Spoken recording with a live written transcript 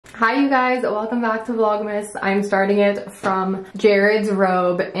Hi you guys, welcome back to Vlogmas. I'm starting it from Jared's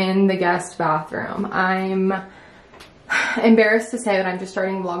robe in the guest bathroom. I'm embarrassed to say that I'm just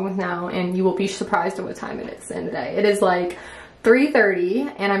starting Vlogmas now, and you will be surprised at what time it is in the day. It is like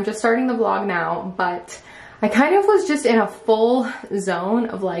 3:30 and I'm just starting the vlog now, but I kind of was just in a full zone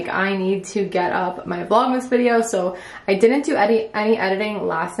of like, I need to get up my Vlogmas video, so I didn't do any editing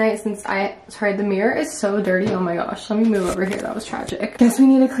last night since sorry, the mirror is so dirty. Oh my gosh, let me move over here. That was tragic. Guess we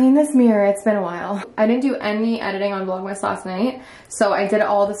need to clean this mirror. It's been a while. I didn't do any editing on Vlogmas last night, so I did it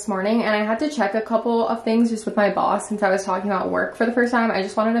all this morning, and I had to check a couple of things just with my boss since I was talking about work for the first time. I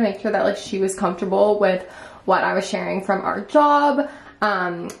just wanted to make sure that like she was comfortable with what I was sharing from our job.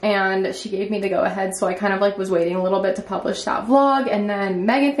 And she gave me the go ahead, so I kind of like was waiting a little bit to publish that vlog, and then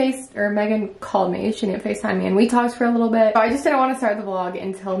Megan called me. She didn't FaceTime me, and we talked for a little bit. So I just didn't want to start the vlog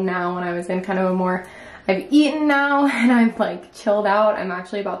until now, when I was in kind of a more, I've eaten now and I'm like chilled out. I'm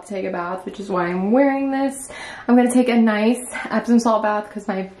actually about to take a bath, which is why I'm wearing this. I'm gonna take a nice Epsom salt bath because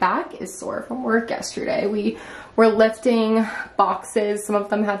my back is sore from work yesterday. We were lifting boxes. Some of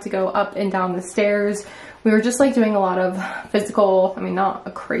them had to go up and down the stairs. We were just like doing a lot of physical, I mean, not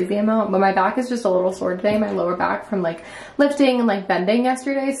a crazy amount, but my back is just a little sore today, my lower back, from like lifting and like bending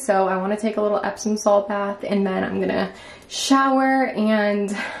yesterday. So I want to take a little Epsom salt bath, and then I'm gonna shower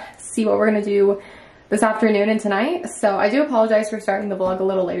and see what we're gonna do this afternoon and tonight. So I do apologize for starting the vlog a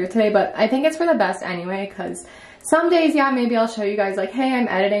little later today, but I think it's for the best anyway, because some days, yeah, maybe I'll show you guys like, hey, I'm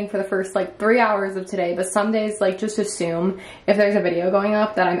editing for the first like 3 hours of today, but some days like just assume if there's a video going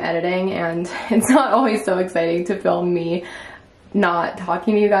up that I'm editing, and it's not always so exciting to film me not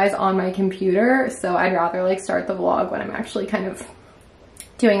talking to you guys on my computer. So I'd rather like start the vlog when I'm actually kind of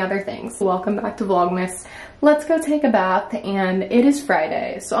doing other things. Welcome back to Vlogmas. Let's go take a bath, and it is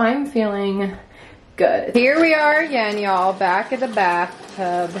Friday, so I'm feeling good. Here we are again, y'all, back at the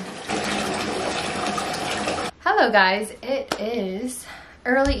bathtub. Hello guys, it is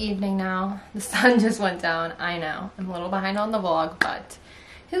early evening now. The sun just went down. I know, I'm a little behind on the vlog, but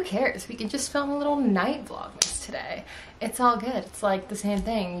who cares? We can just film a little night Vlogmas today. It's all good. It's like the same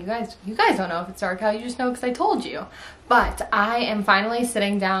thing. You guys don't know if it's dark out. You just know because I told you. But I am finally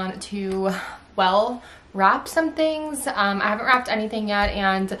sitting down to, well, wrap some things. I haven't wrapped anything yet,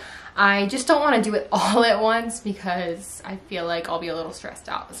 and I just don't want to do it all at once because I feel like I'll be a little stressed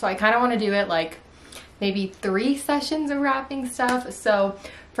out. So I kind of want to do it like maybe 3 sessions of wrapping stuff. So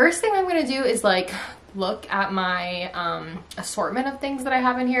first thing I'm gonna do is like look at my assortment of things that I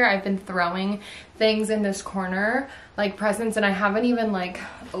have in here. I've been throwing things in this corner like presents, and I haven't even like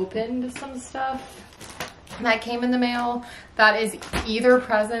opened some stuff that came in the mail that is either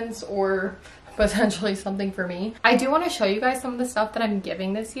presents or potentially something for me. I do want to show you guys some of the stuff that I'm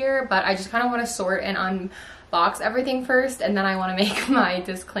giving this year, but I just kind of want to sort and unbox everything first, and then I want to make my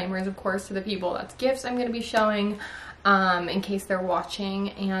disclaimers, of course, to the people that's gifts I'm going to be showing in case they're watching,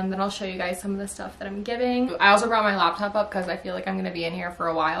 and then I'll show you guys some of the stuff that I'm giving. I also brought my laptop up because I feel like I'm going to be in here for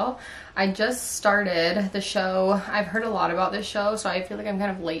a while. I just started the show. I've heard a lot about this show, so I feel like I'm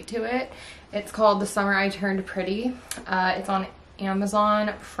kind of late to it. It's called The Summer I Turned Pretty. It's on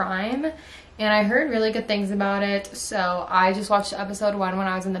Amazon Prime, and I heard really good things about it, so I just watched episode 1 when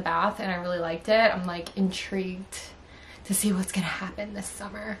I was in the bath, and I really liked it. I'm like intrigued to see what's gonna happen this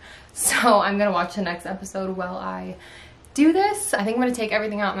summer, so I'm gonna watch the next episode while I do this. I think I'm gonna take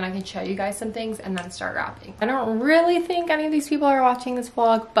everything out, and then I can show you guys some things and then start wrapping. I don't really think any of these people are watching this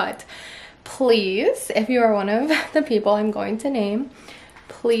vlog, but please, if you are one of the people I'm going to name,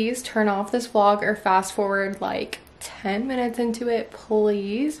 please turn off this vlog or fast forward like 10 minutes into it,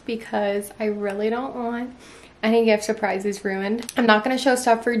 please, because I really don't want any gift surprises ruined. I'm not going to show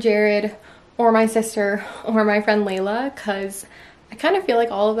stuff for Jared or my sister or my friend Layla, because I kind of feel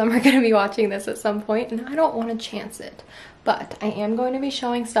like all of them are going to be watching this at some point, and I don't want to chance it. But I am going to be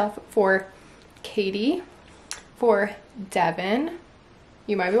showing stuff for Katie, for Devin.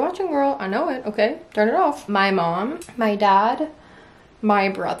 You might be watching, girl. I know it. Okay, turn it off. My mom, my dad, my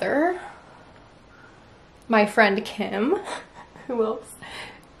brother, my friend Kim, who else?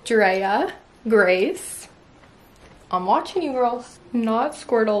 Drea, Grace. I'm watching you, girls. Not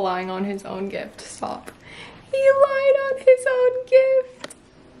Squirtle lying on his own gift. Stop. He lied on his own gift.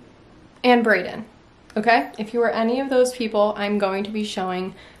 And Brayden. Okay? If you are any of those people, I'm going to be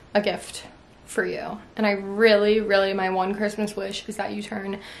showing a gift for you. And I really, my one Christmas wish is that you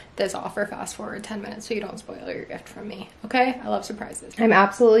turn this off or fast forward 10 minutes so you don't spoil your gift from me. Okay? I love surprises. I'm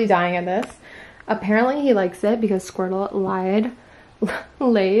absolutely dying at this. Apparently he likes it because Squirtle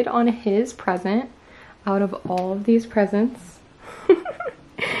laid on his present out of all of these presents.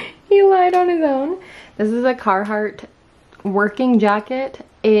 He lied on his own. This is a Carhartt working jacket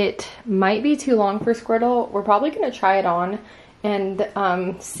It might be too long for Squirtle. We're probably gonna try it on and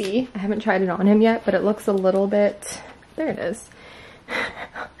see. I haven't tried it on him yet, but it looks a little bit, there it is.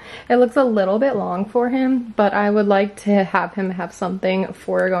 It looks a little bit long for him, but I would like to have him have something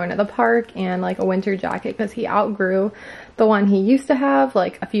for going to the park and like a winter jacket, because he outgrew the one he used to have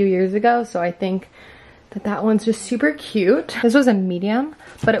like a few years ago. So I think that that one's just super cute. This was a medium,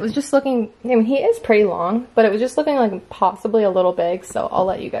 but it was just looking, I mean, he is pretty long, but it was just looking like possibly a little big. So I'll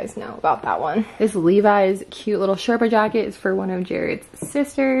let you guys know about that one. This Levi's cute little Sherpa jacket is for one of Jared's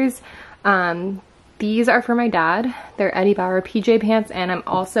sisters. These are for my dad. They're Eddie Bauer PJ pants, and I'm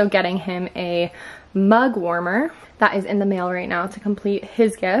also getting him a mug warmer that is in the mail right now to complete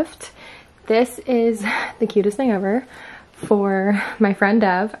his gift. This is the cutest thing ever for my friend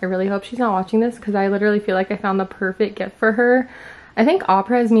Dev. I really hope she's not watching this, because I literally feel like I found the perfect gift for her. I think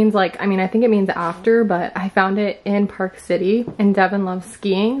après means like, I mean, I think it means after, but I found it in Park City, and Devin loves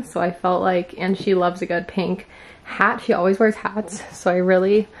skiing, so I felt like, and she loves a good pink hat. She always wears hats, so I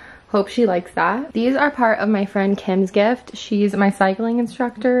really hope she likes that. These are part of my friend Kim's gift. She's my cycling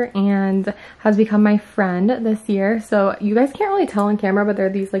instructor and has become my friend this year. So you guys can't really tell on camera, but they're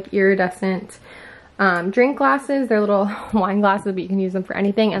these like iridescent drink glasses. They're little wine glasses, but you can use them for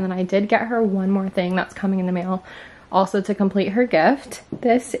anything. And then I did get her one more thing that's coming in the mail also to complete her gift.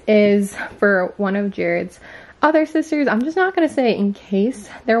 This is for one of Jared's other sisters. I'm just not gonna say in case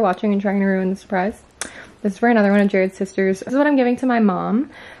they're watching and trying to ruin the surprise. This is for another one of Jared's sisters. This is what I'm giving to my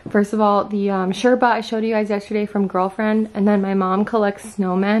mom. First of all, the Sherpa I showed you guys yesterday from Girlfriend. And then my mom collects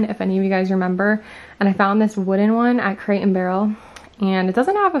snowmen, if any of you guys remember. And I found this wooden one at Crate and Barrel. And it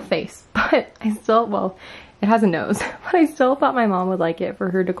doesn't have a face, but I still, well, it has a nose. But I still thought my mom would like it for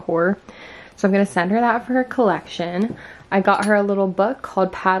her decor. So I'm going to send her that for her collection. I got her a little book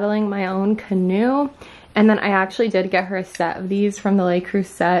called Paddling My Own Canoe. And then I actually did get her a set of these from the Lake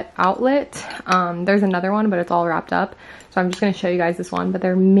Crusette outlet. There's another one, but it's all wrapped up. So I'm just going to show you guys this one. But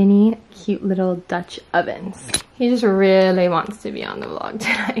they're mini, cute little Dutch ovens. He just really wants to be on the vlog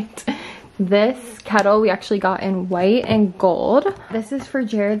tonight. This kettle we actually got in white and gold. This is for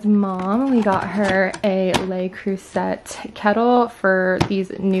Jared's mom. We got her a Le Creuset kettle for these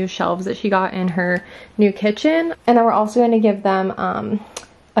new shelves that she got in her new kitchen. And then we're also going to give them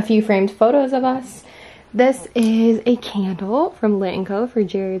a few framed photos of us. This is a candle from Lit & Co for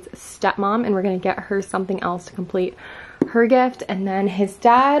Jared's stepmom, and we're going to get her something else to complete her gift. And then his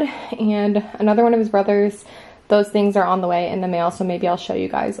dad and another one of his brothers, those things are on the way in the mail, so maybe I'll show you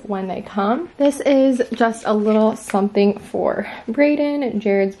guys when they come. This is just a little something for Brayden,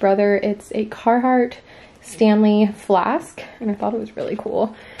 Jared's brother. It's a Carhartt Stanley flask, and I thought it was really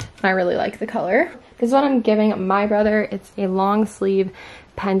cool. I really like the color. This is what I'm giving my brother. It's a long sleeve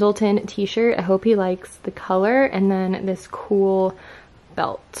Pendleton t-shirt. I hope he likes the color. And then this cool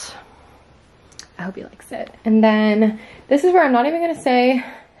belt. I hope he likes it. And then this is where I'm not even going to say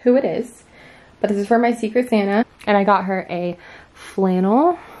who it is, but this is for my Secret Santa. And I got her a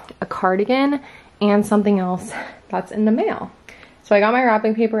flannel, a cardigan, and something else that's in the mail. So I got my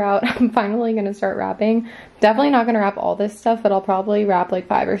wrapping paper out. I'm finally going to start wrapping. Definitely not going to wrap all this stuff, but I'll probably wrap like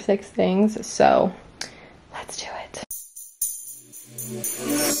 5 or 6 things. So let's do it.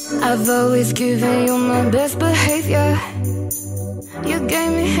 I've always given you my best behavior. You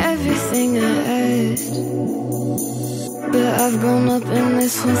gave me everything I asked, but I've grown up and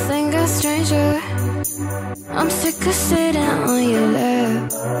this one thing got stranger. I'm sick of sitting on your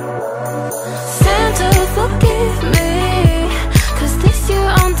lap. Santa, forgive me, 'cause this year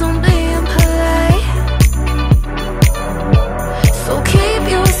I'm done being polite. So keep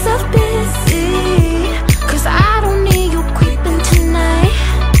yourself busy, 'cause I don't need you creeping tonight.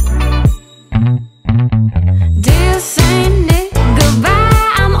 Dear Saint Nick,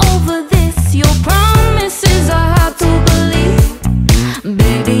 goodbye, I'm over this. Your promises are hard to believe.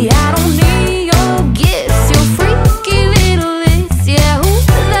 Baby, I don't need your gifts, your freaky little lips. Yeah, who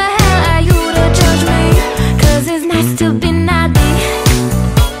the hell are you to judge me? 'Cause it's nice to be naughty.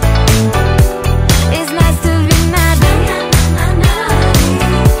 It's nice to be naughty.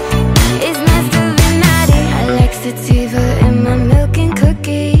 It's nice to be naughty. I like sativa in my milk and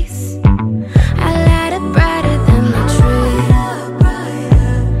cookies. I light it brighter than the tree.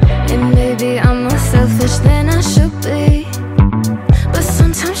 And maybe I'm more selfish than I should be, but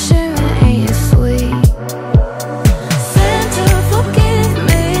sometimes sharing ain't as sweet. Santa, forgive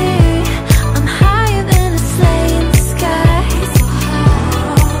me, I'm higher than a sleigh in the sky.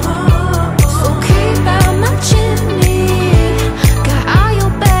 So keep out my chimney, got all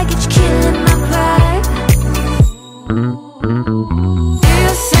your baggage killing my vibe.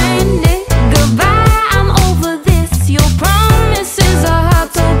 Dear Saint Nick, goodbye, I'm over this. Your promises are hard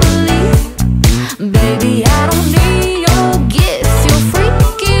to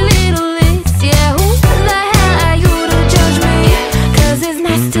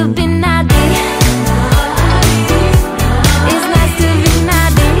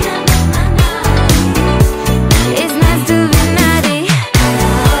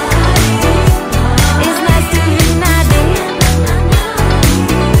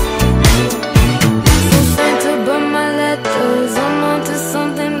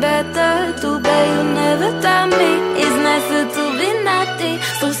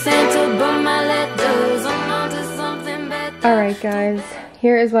guys,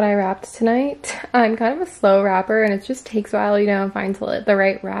 here is what I wrapped tonight. I'm kind of a slow wrapper and it just takes a while, you know, to find the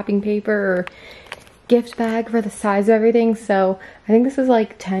right wrapping paper or gift bag for the size of everything. So I think this is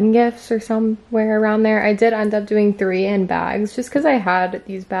like 10 gifts or somewhere around there. I did end up doing 3 in bags just because I had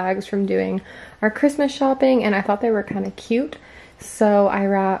these bags from doing our Christmas shopping and I thought they were kind of cute. So I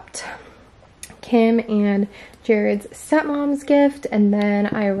wrapped Kim and Jared's stepmom's gift, and then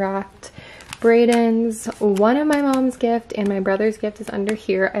I wrapped Braden's, one of my mom's gift, and my brother's gift is under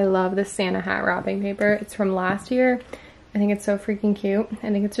here. I love this Santa hat wrapping paper. It's from last year. I think it's so freaking cute.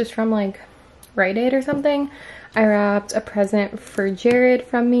 I think it's just from like Rite Aid or something. I wrapped a present for Jared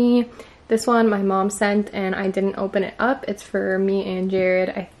from me. This one my mom sent and I didn't open it up. It's for me and Jared.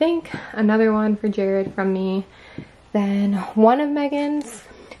 I think another one for Jared from me. Then one of Megan's,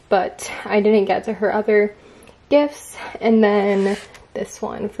 but I didn't get to her other gifts. And then this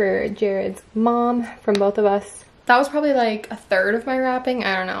one for Jared's mom from both of us. That was probably like a third of my wrapping.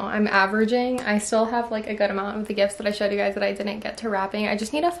 I don't know. I'm averaging. I still have like a good amount of the gifts that I showed you guys that I didn't get to wrapping. I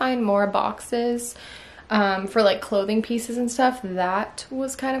just need to find more boxes for like clothing pieces and stuff. That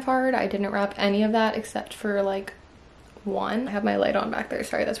was kind of hard. I didn't wrap any of that except for like one. I have my light on back there.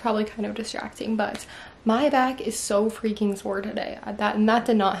 Sorry, that's probably kind of distracting, but my back is so freaking sore today. That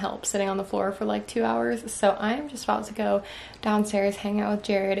did not help sitting on the floor for like 2 hours. So I'm just about to go downstairs, hang out with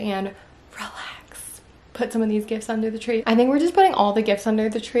Jared, and relax. Put some of these gifts under the tree. I think we're just putting all the gifts under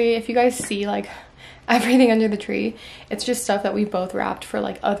the tree. If you guys see like everything under the tree, it's just stuff that we both wrapped for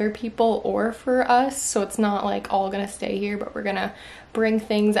like other people or for us. So it's not like all gonna stay here, but we're gonna bring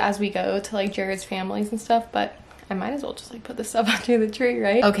things as we go to like Jared's families and stuff. But I might as well just like put this stuff under the tree,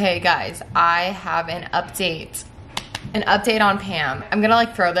 right? Okay guys, I have an update on Pam. I'm gonna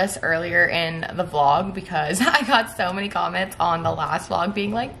like throw this earlier in the vlog because I got so many comments on the last vlog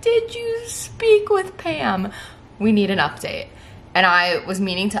being like, did you speak with Pam? We need an update. And I was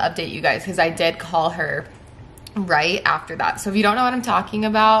meaning to update you guys because I did call her right after that. So if you don't know what I'm talking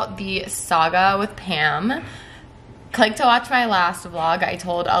about, the saga with Pam, click to watch my last vlog. I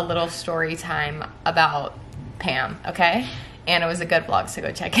told a little story time about Pam, okay? And it was a good vlog, so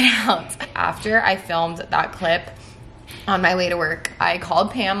go check it out. After I filmed that clip on my way to work, I called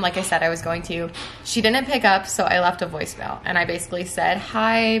Pam like I said I was going to. She didn't pick up, so I left a voicemail and I basically said,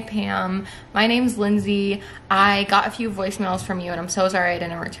 hi Pam, my name's Lindsay. I got a few voicemails from you and I'm so sorry I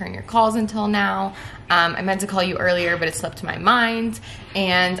didn't return your calls until now. I meant to call you earlier, but it slipped my mind,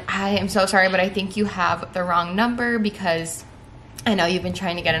 and I am so sorry, but I think you have the wrong number because I know you've been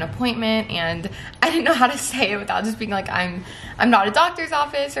trying to get an appointment, and I didn't know how to say it without just being like, I'm not a doctor's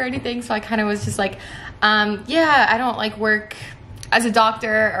office or anything. So I kind of was just like, yeah, I don't like work as a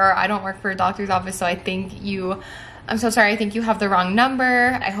doctor, or I don't work for a doctor's office. So I'm so sorry. I think you have the wrong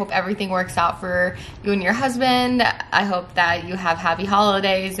number. I hope everything works out for you and your husband. I hope that you have happy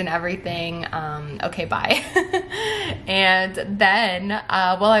holidays and everything. Okay, bye. And then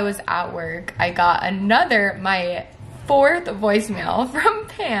while I was at work, I got my 4th voicemail from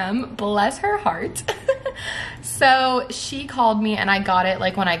Pam, bless her heart. So she called me and I got it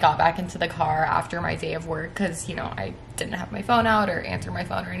like when I got back into the car after my day of work because, you know, I didn't have my phone out or answer my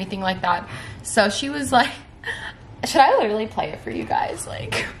phone or anything like that. So she was like, should I literally play it for you guys?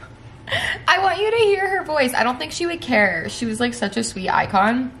 Like, I want you to hear her voice. I don't think she would care. She was like such a sweet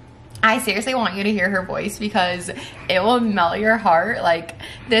icon. I seriously want you to hear her voice because it will melt your heart. Like,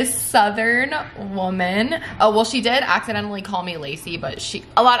 this Southern woman. Oh, well, she did accidentally call me Lacey, but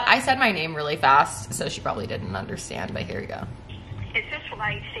I said my name really fast, so she probably didn't understand, but here you go. Is this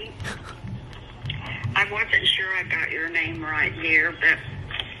Lacey? I wasn't sure I got your name right here, but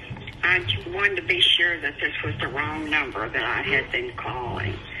I wanted to be sure that this was the wrong number that I had been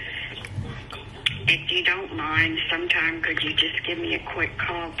calling. If you don't mind, sometime could you just give me a quick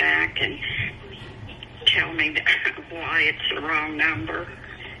call back and tell me why it's the wrong number?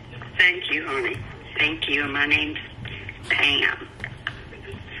 Thank you, honey. Thank you. My name's Pam.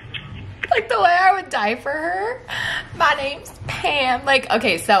 Like the way I would die for her. My name's Pam. Like,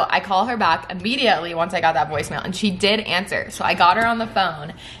 okay, so I call her back immediately once I got that voicemail, and she did answer. So I got her on the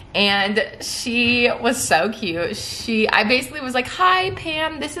phone, and she was so cute. I basically was like, hi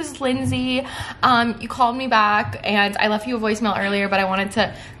Pam, this is Lindsay. You called me back and I left you a voicemail earlier, but I wanted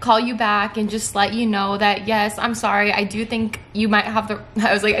to call you back and just let you know that, yes, I'm sorry. I do think you might have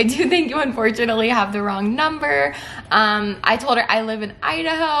I do think you unfortunately have the wrong number. I told her I live in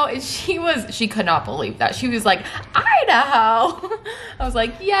Idaho, and she could not believe that. She was like, Idaho? I was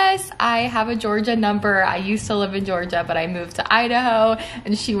like, yes, I have a Georgia number. I used to live in Georgia, but I moved to Idaho.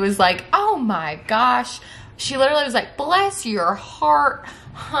 And she was like, oh my gosh. She literally was like, bless your heart,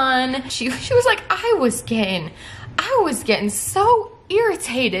 hun. She was like, I was getting I was getting so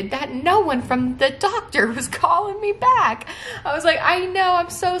irritated that no one from the doctor was calling me back. I was like, I know, I'm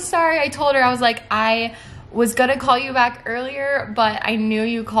so sorry. I told her, I was like, I was gonna call you back earlier, but I knew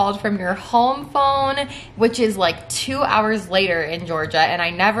you called from your home phone, which is like 2 hours later in Georgia, and I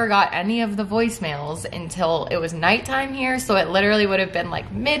never got any of the voicemails until it was nighttime here, so it literally would have been like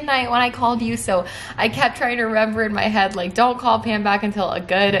midnight when I called you. So I kept trying to remember in my head, like, don't call Pam back until a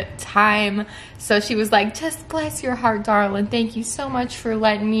good time. So she was like, just bless your heart, darling. Thank you so much for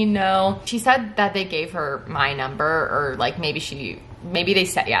letting me know. She said that they gave her my number, or like maybe they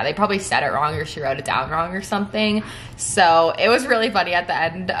said, yeah, they probably said it wrong, or she wrote it down wrong or something. So it was really funny at the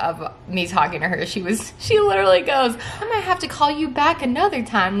end of me talking to her. She literally goes, I might have to call you back another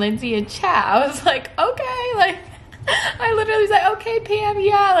time, Lindsay, and chat. I was like, okay. Like, I literally was like, okay, Pam,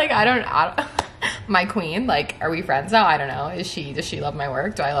 yeah. Like, I don't my queen, like, are we friends now? I don't know. Does she love my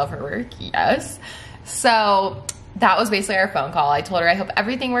work? Do I love her work? Yes. So that was basically our phone call. I told her I hope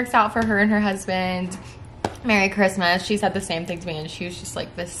everything works out for her and her husband. Merry Christmas. She said the same thing to me, and she was just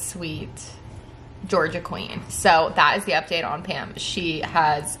like this sweet Georgia queen. So that is the update on Pam. She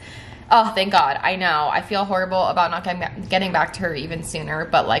has, oh, thank God. I know. I feel horrible about not getting back to her even sooner,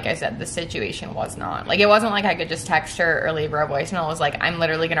 but like I said, the situation was not. Like, it wasn't like I could just text her or leave her a voicemail. It was like, I'm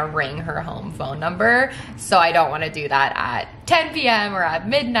literally going to ring her home phone number, so I don't want to do that at 10 p.m. or at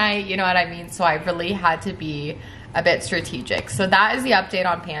midnight, you know what I mean? So I really had to be a bit strategic. So that is the update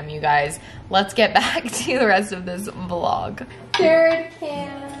on Pam, you guys. Let's get back to the rest of this vlog. Jared,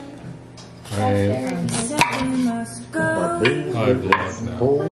 Pam. Hi, vlog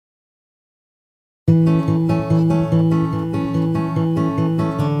now.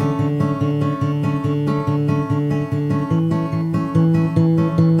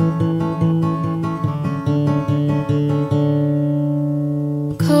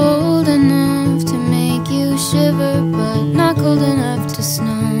 Cold enough to make you shiver, but not cold enough to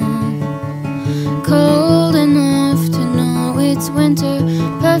snow. Cold enough to know it's winter,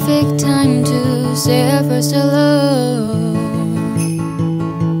 perfect time to say our first hello.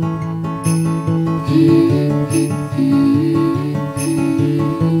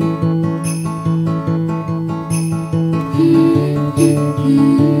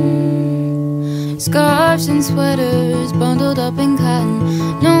 Scarves and sweaters bundled up in cotton,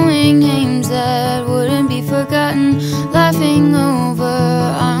 knowing names that wouldn't be forgotten, laughing over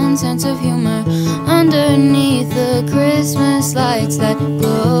our own sense of humor underneath the Christmas lights that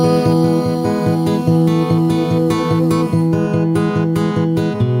glow.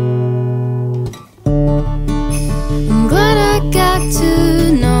 I'm glad I got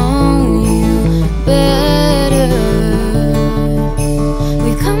to know you better.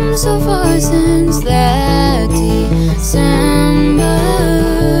 We've come so far since that December.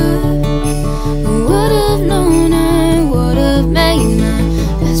 Who would have known I would have made my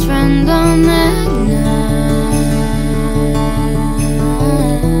best friend on that night,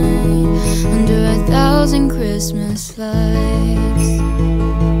 under 1,000 Christmas lights.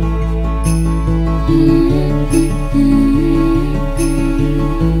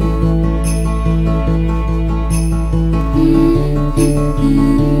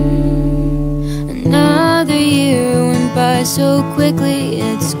 Another year went by so quickly,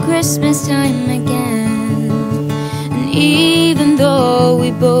 it's Christmas time again. And even though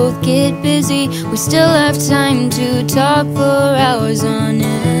we both get busy, we still have time to talk for hours on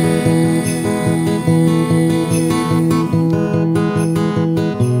end.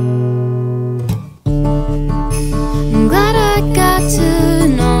 I'm glad I got to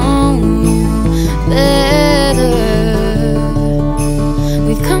know you better.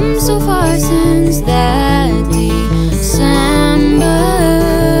 We've come so far since that December.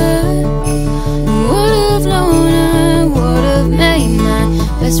 Would have known I would have made my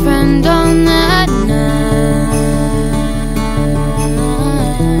best friend on that night,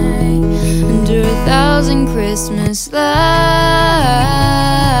 under 1,000 Christmas lights.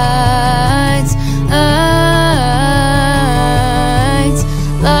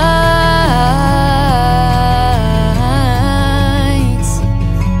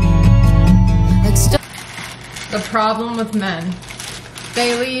 The problem with men,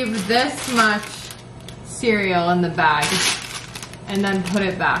 they leave this much cereal in the bag and then put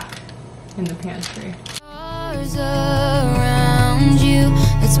it back in the pantry. Stars around you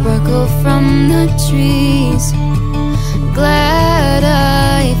that sparkle from the trees. Glad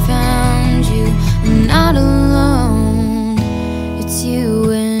I found you. I'm not alone. It's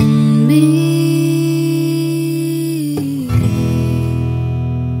you and me.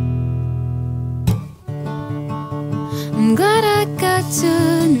 I'm glad I got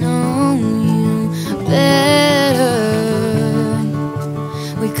to know you better.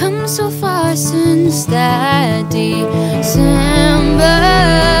 so far since that December.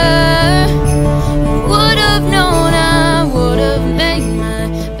 Would have known I would have made my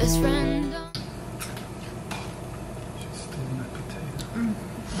best friend.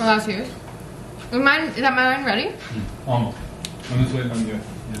 Oh, that's Hughes. Is that mine ready? Almost. I'm just waiting on you.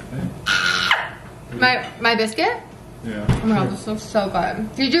 My biscuit? Yeah. Oh my god, this looks so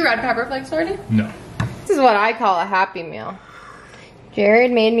good. Did you do red pepper flakes already? No. This is what I call a happy meal.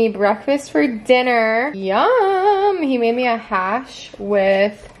 Jared made me breakfast for dinner. Yum! He made me a hash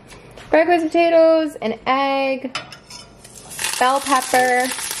with breakfast potatoes, an egg, bell pepper.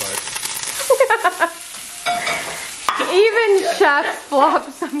 Even chefs flop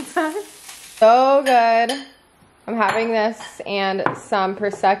sometimes. So good. I'm having this and some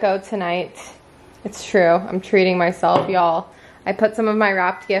Prosecco tonight. It's true. I'm treating myself, y'all. I put some of my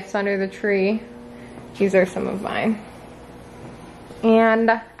wrapped gifts under the tree. These are some of mine. And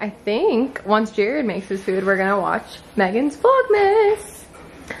I think once Jared makes his food, we're gonna watch Megan's Vlogmas.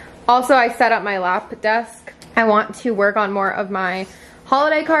 Also, I set up my lap desk. I want to work on more of my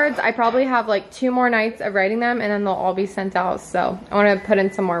holiday cards. I probably have like 2 more nights of writing them and then they'll all be sent out. So I want to put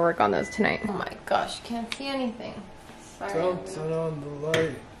in some more work on those tonight. Oh my gosh, can't see anything. Sorry. Don't turn on the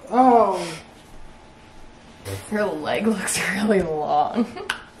light. Oh. Your leg looks really long.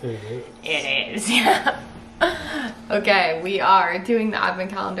 It is, yeah. Okay, we are doing the advent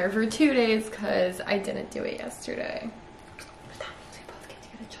calendar for 2 days because I didn't do it yesterday. But that means we both get to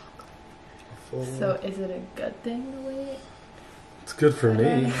get a chocolate. So is it a good thing to wait? It's good for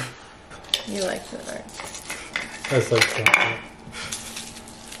me. You like sugar. I just like chocolate.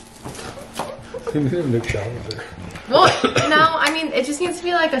 You need a new calendar. Well, no, I mean, it just needs to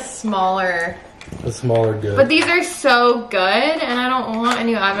be like a smaller good. But these are so good, and I don't want a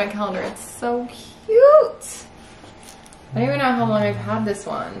new advent calendar. It's so cute. I don't even know how long I've had this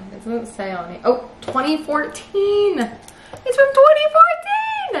one. It doesn't say on it. Oh, 2014. It's from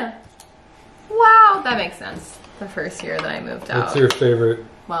 2014. Wow, that makes sense. The first year that I moved out. What's your favorite?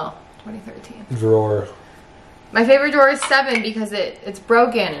 Well, 2013. Drawer. My favorite drawer is 7 because it's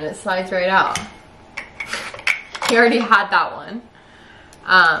broken and it slides right out. You already had that one.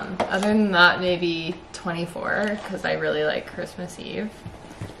 Other than that, maybe 24 because I really like Christmas Eve.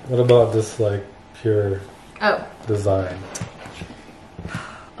 What about just like pure design?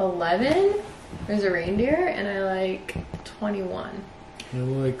 11. There's a reindeer, and I like 21. I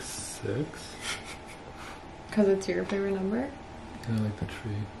like 6. Because it's your favorite number? I like the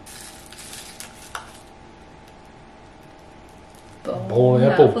tree. Bone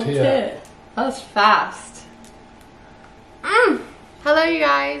apple tit. That was fast. Hello, you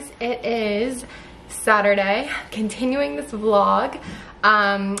guys. It is Saturday. Continuing this vlog.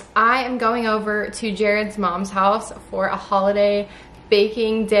 I am going over to Jared's mom's house for a holiday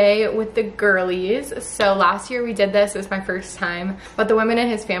baking day with the girlies. So last year we did this. It was my first time, but the women in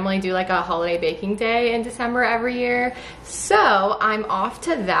his family do like a holiday baking day in December every year. So I'm off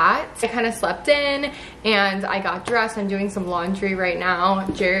to that. I kind of slept in and I got dressed. I'm doing some laundry right now.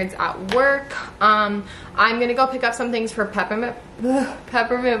 Jared's at work. I'm gonna go pick up some things for Peppermint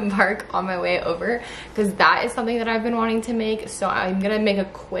Bark on my way over because that is something that I've been wanting to make. So I'm gonna make a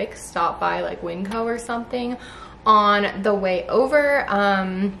quick stop by like Winco or something on the way over.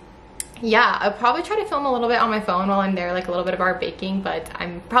 Yeah, I'll probably try to film a little bit on my phone while I'm there, like a little bit of our baking, but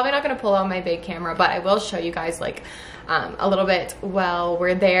I'm probably not gonna pull out my big camera, but I will show you guys like a little bit while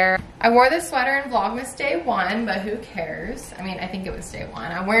we're there. I wore this sweater in Vlogmas day 1, but who cares? I mean, I think it was day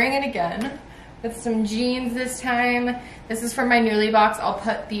 1. I'm wearing it again with some jeans this time. This is from my Newly box. I'll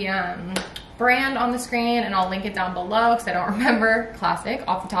put the brand on the screen and I'll link it down below because I don't remember. Classic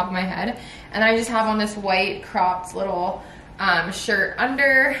off the top of my head. And I just have on this white cropped little shirt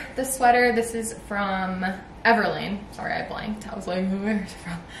under the sweater. This is from Everlane. Sorry, I blanked. I was like, where's it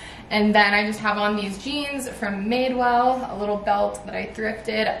from? And then I just have on these jeans from Madewell, a little belt that I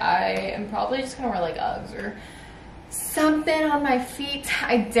thrifted. I am probably just gonna wear like Uggs or something on my feet.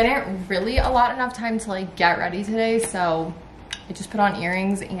 I didn't really allot enough time to like get ready today, so I just put on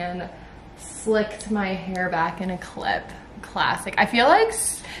earrings and slicked my hair back in a clip. Classic. I feel like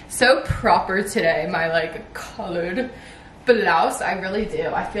so proper today. My like colored blouse, I really do.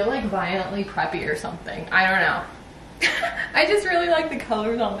 I feel like violently preppy or something. I don't know. I just really like the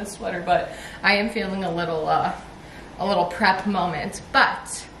colors on this sweater, but I am feeling a little prep moment.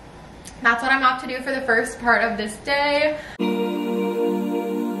 But that's what I'm off to do for the first part of this day.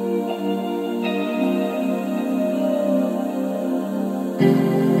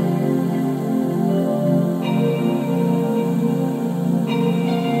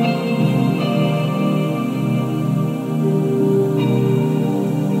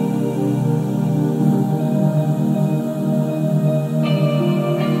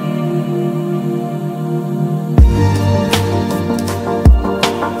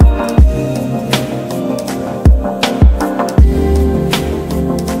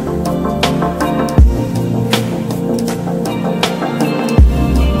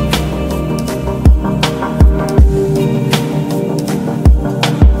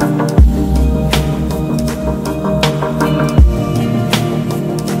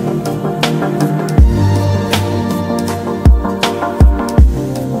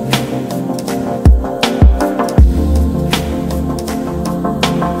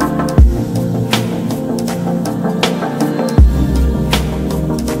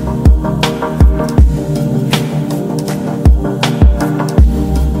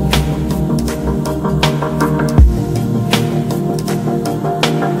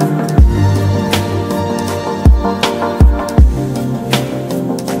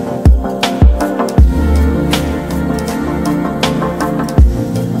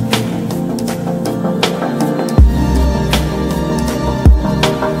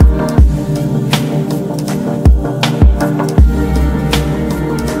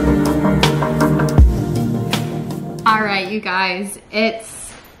 you guys.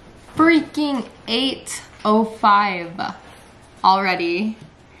 It's freaking 8:05 already.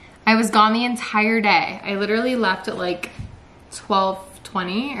 I was gone the entire day. I literally left at like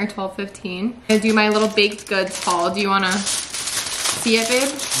 12:20 or 12:15. I do my little baked goods haul. Do you wanna see it, babe?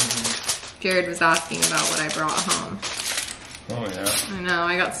 Jared was asking about what I brought home. Oh yeah. I know,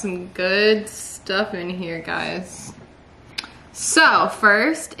 I got some good stuff in here, guys. So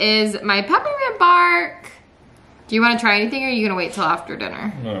first is my peppermint bark. Do you want to try anything or are you gonna wait till after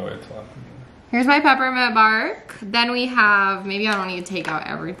dinner? I'm gonna wait till after dinner. Here's my peppermint bark. Then we have, maybe I don't need to take out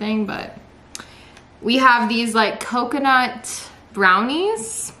everything, but we have these like coconut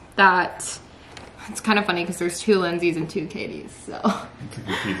brownies that, it's kind of funny because there's 2 Lindseys and 2 Katies, so.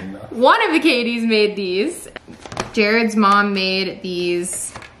 One of the Katies made these. Jared's mom made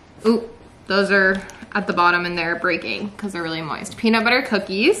these. Ooh, those are at the bottom and they're breaking because they're really moist. Peanut butter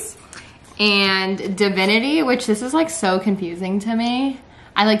cookies and Divinity, which this is like so confusing to me.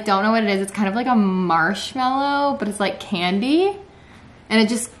 I like don't know what it is. It's kind of like a marshmallow, but it's like candy. And it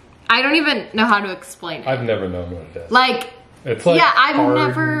just, I don't even know how to explain it. I've never known what it is. Like, it's like yeah, I've hard,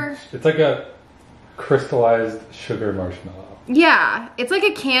 never. It's like a crystallized sugar marshmallow. Yeah, it's like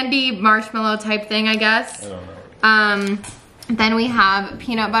a candy marshmallow type thing, I guess. I don't know. Then we have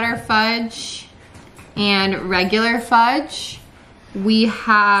peanut butter fudge and regular fudge. We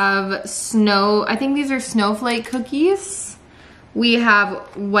have I think these are snowflake cookies. We have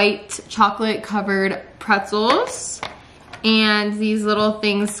white chocolate covered pretzels and these little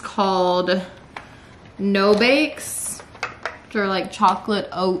things called no bakes. They're like chocolate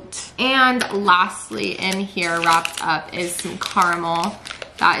oat. And lastly in here wrapped up is some caramel.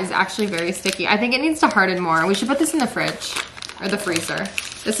 That is actually very sticky. I think it needs to harden more. We should put this in the fridge or the freezer.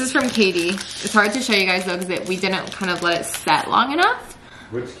 This is from Katie. It's hard to show you guys though because we didn't kind of let it set long enough.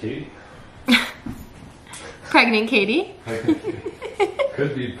 Which Katie? Pregnant Katie.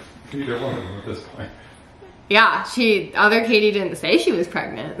 Could be either one of them at this point. Yeah, other Katie didn't say she was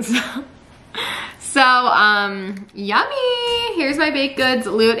pregnant. So, yummy. Here's my baked goods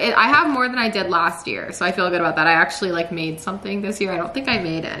loot. I have more than I did last year, so I feel good about that. I actually like made something this year. I don't think I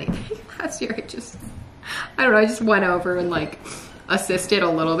made anything last year. I don't know, I just went over and like assisted a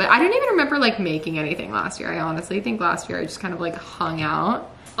little bit. I didn't even remember like making anything last year. I honestly think last year I just kind of like hung out.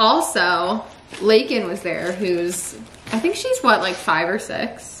 Also, Lakin was there, who's, I think she's what, like 5 or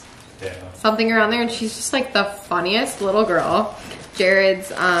 6? Yeah. Something around there, and she's just like the funniest little girl.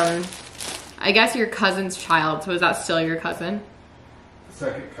 Jared's, I guess your cousin's child, so is that still your cousin?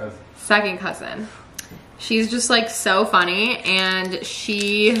 Second cousin. Second cousin. She's just like so funny, and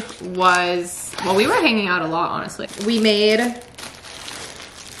she was, well, we were hanging out a lot, honestly. We made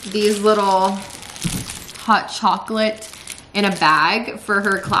these little hot chocolate in a bag for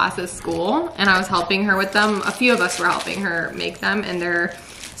her class at school, and I was helping her with them. A few of us were helping her make them, and they're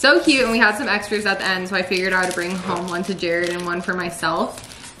so cute, and we had some extras at the end, so I figured I would bring home one to Jared and one for myself.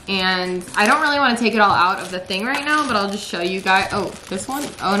 And I don't really want to take it all out of the thing right now, but I'll just show you guys. Oh, this one?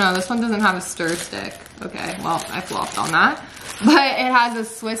 Oh no, this one doesn't have a stir stick. Okay, well, I flopped on that. But it has a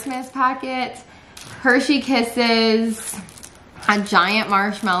Swiss Miss packet, Hershey Kisses, a giant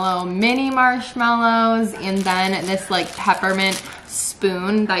marshmallow, mini marshmallows, and then this like peppermint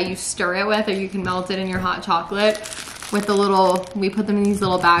spoon that you stir it with, or you can melt it in your hot chocolate with the little, we put them in these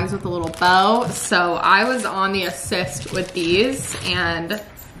little bags with a little bow. So I was on the assist with these and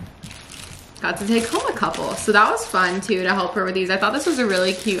got to take home a couple. So that was fun too, to help her with these. I thought this was a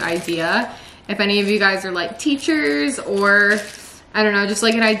really cute idea. If any of you guys are like teachers, or I don't know, just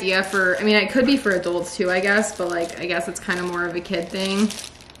like an idea for, I mean, it could be for adults too, I guess, but like, I guess it's kind of more of a kid thing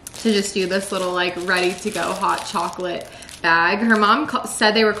to just do this little like ready to go hot chocolate bag. Her mom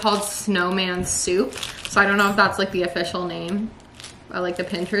said they were called snowman soup. So I don't know if that's like the official name, or like the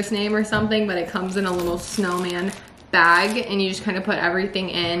Pinterest name or something, but it comes in a little snowman bag, and you just kind of put everything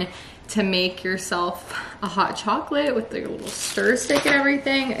in to make yourself a hot chocolate with the little stir stick and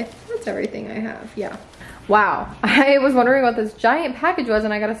everything. I think that's everything I have, yeah. Wow, I was wondering what this giant package was,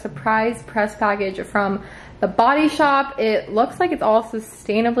 and I got a surprise press package from the Body Shop. It looks like it's all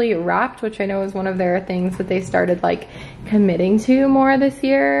sustainably wrapped, which I know is one of their things that they started like committing to more this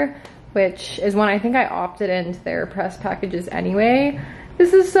year, which is when I think I opted into their press packages anyway.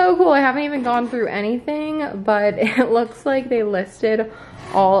 This is so cool. I haven't even gone through anything, but it looks like they listed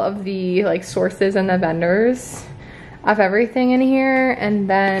all of the like sources and the vendors of everything in here, and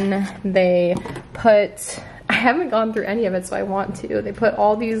then they put, I haven't gone through any of it, so I want to. They put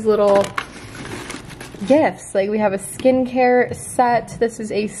all these little gifts. Like we have a skincare set. This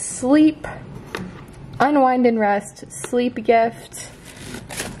is a sleep, unwind and rest sleep gift.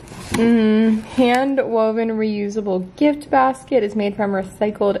 Hand woven reusable gift basket is made from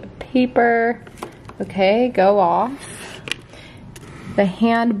recycled paper. Okay, go off. The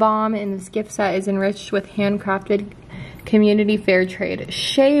hand balm in this gift set is enriched with handcrafted community fair trade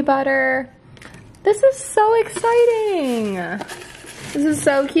shea butter. This is so exciting. This is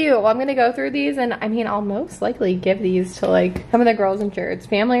so cute. Well, I'm gonna go through these, and I mean, I'll most likely give these to like some of the girls in Jared's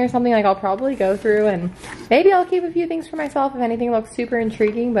family or something. Like, I'll probably go through, and maybe I'll keep a few things for myself if anything looks super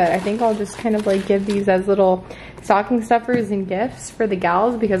intriguing, but I think I'll just kind of like give these as little stocking stuffers and gifts for the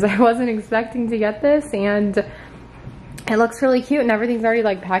gals, because I wasn't expecting to get this, and it looks really cute, and everything's already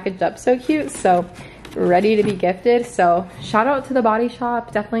like packaged up so cute, so ready to be gifted. So shout out to the Body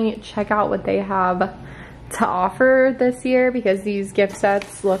Shop. Definitely check out what they have to offer this year, because these gift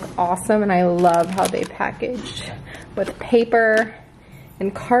sets look awesome, and I love how they packaged with paper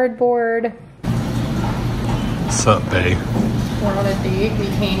and cardboard. What's up, babe? We're on a date. We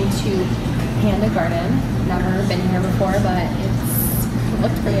came to Panda Garden. Never been here before, but it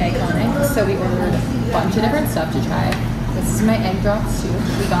looked pretty iconic, so we ordered a bunch of different stuff to try. This is my egg drop soup.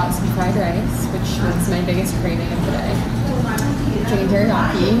 We got some fried rice, which was my biggest craving of the day. Chicken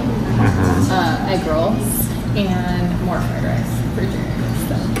teriyaki, egg rolls, and more fried rice for Jared.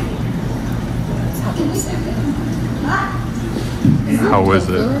 So let's have a sample. How is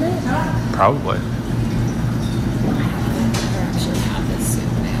it? Probably. I never actually had this soup.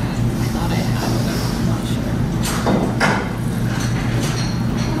 I thought I had it, but I'm not sure.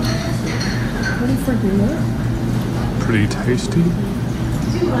 Ready for dinner? Pretty tasty.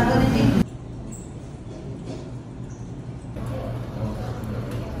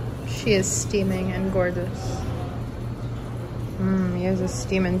 She is steaming and gorgeous. Yours is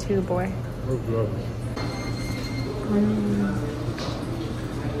steaming too, boy.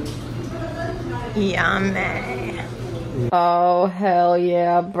 Yummy. Oh, hell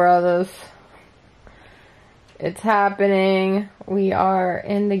yeah, brothers. It's happening. We are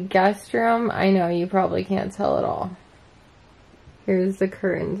in the guest room. I know you probably can't tell at all. Here's the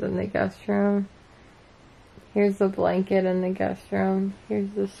curtains in the guest room. Here's the blanket in the guest room. Here's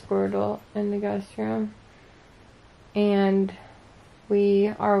the Squirtle in the guest room. And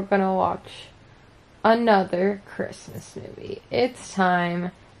we are gonna watch another Christmas movie. It's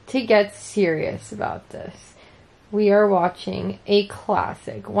time to get serious about this. We are watching a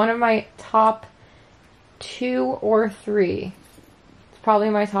classic. One of my top 2 or 3. It's probably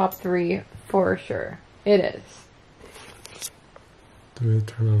my top 3 for sure. It is. Do we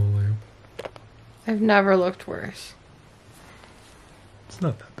turn on the lamp? I've never looked worse. It's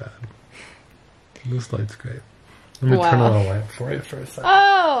not that bad. This light's great. Let me turn on a lamp for you for a second.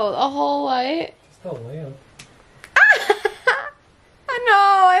 Oh, a whole light? Just a lamp. No,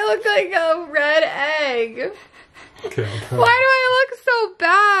 I look like a red egg. Okay, Why do I look so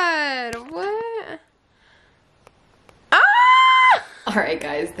bad? What? Ah! Alright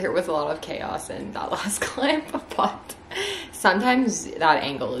guys, there was a lot of chaos in that last clip, but sometimes that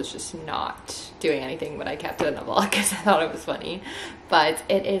angle is just not doing anything, but I kept it in the vlog because I thought it was funny. But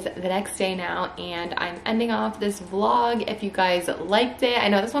it is the next day now, and I'm ending off this vlog. If you guys liked it, I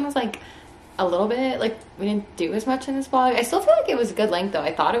know this one was like a little bit, like, we didn't do as much in this vlog. I still feel like it was a good length though.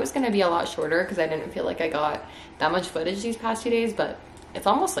 I thought it was going to be a lot shorter because I didn't feel like I got that much footage these past 2 days, but it's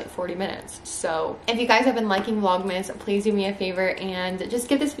almost like 40 minutes. So if you guys have been liking Vlogmas, please do me a favor and just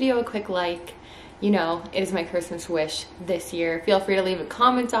give this video a quick like. You know, it is my Christmas wish this year. Feel free to leave a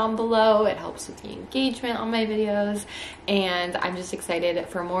comment down below. It helps with the engagement on my videos. And I'm just excited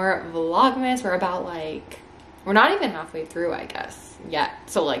for more Vlogmas. We're about like, we're not even halfway through, I guess, yet.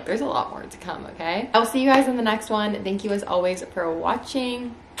 So like, there's a lot more to come, okay? I'll see you guys in the next one. Thank you as always for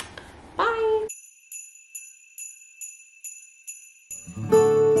watching. Bye.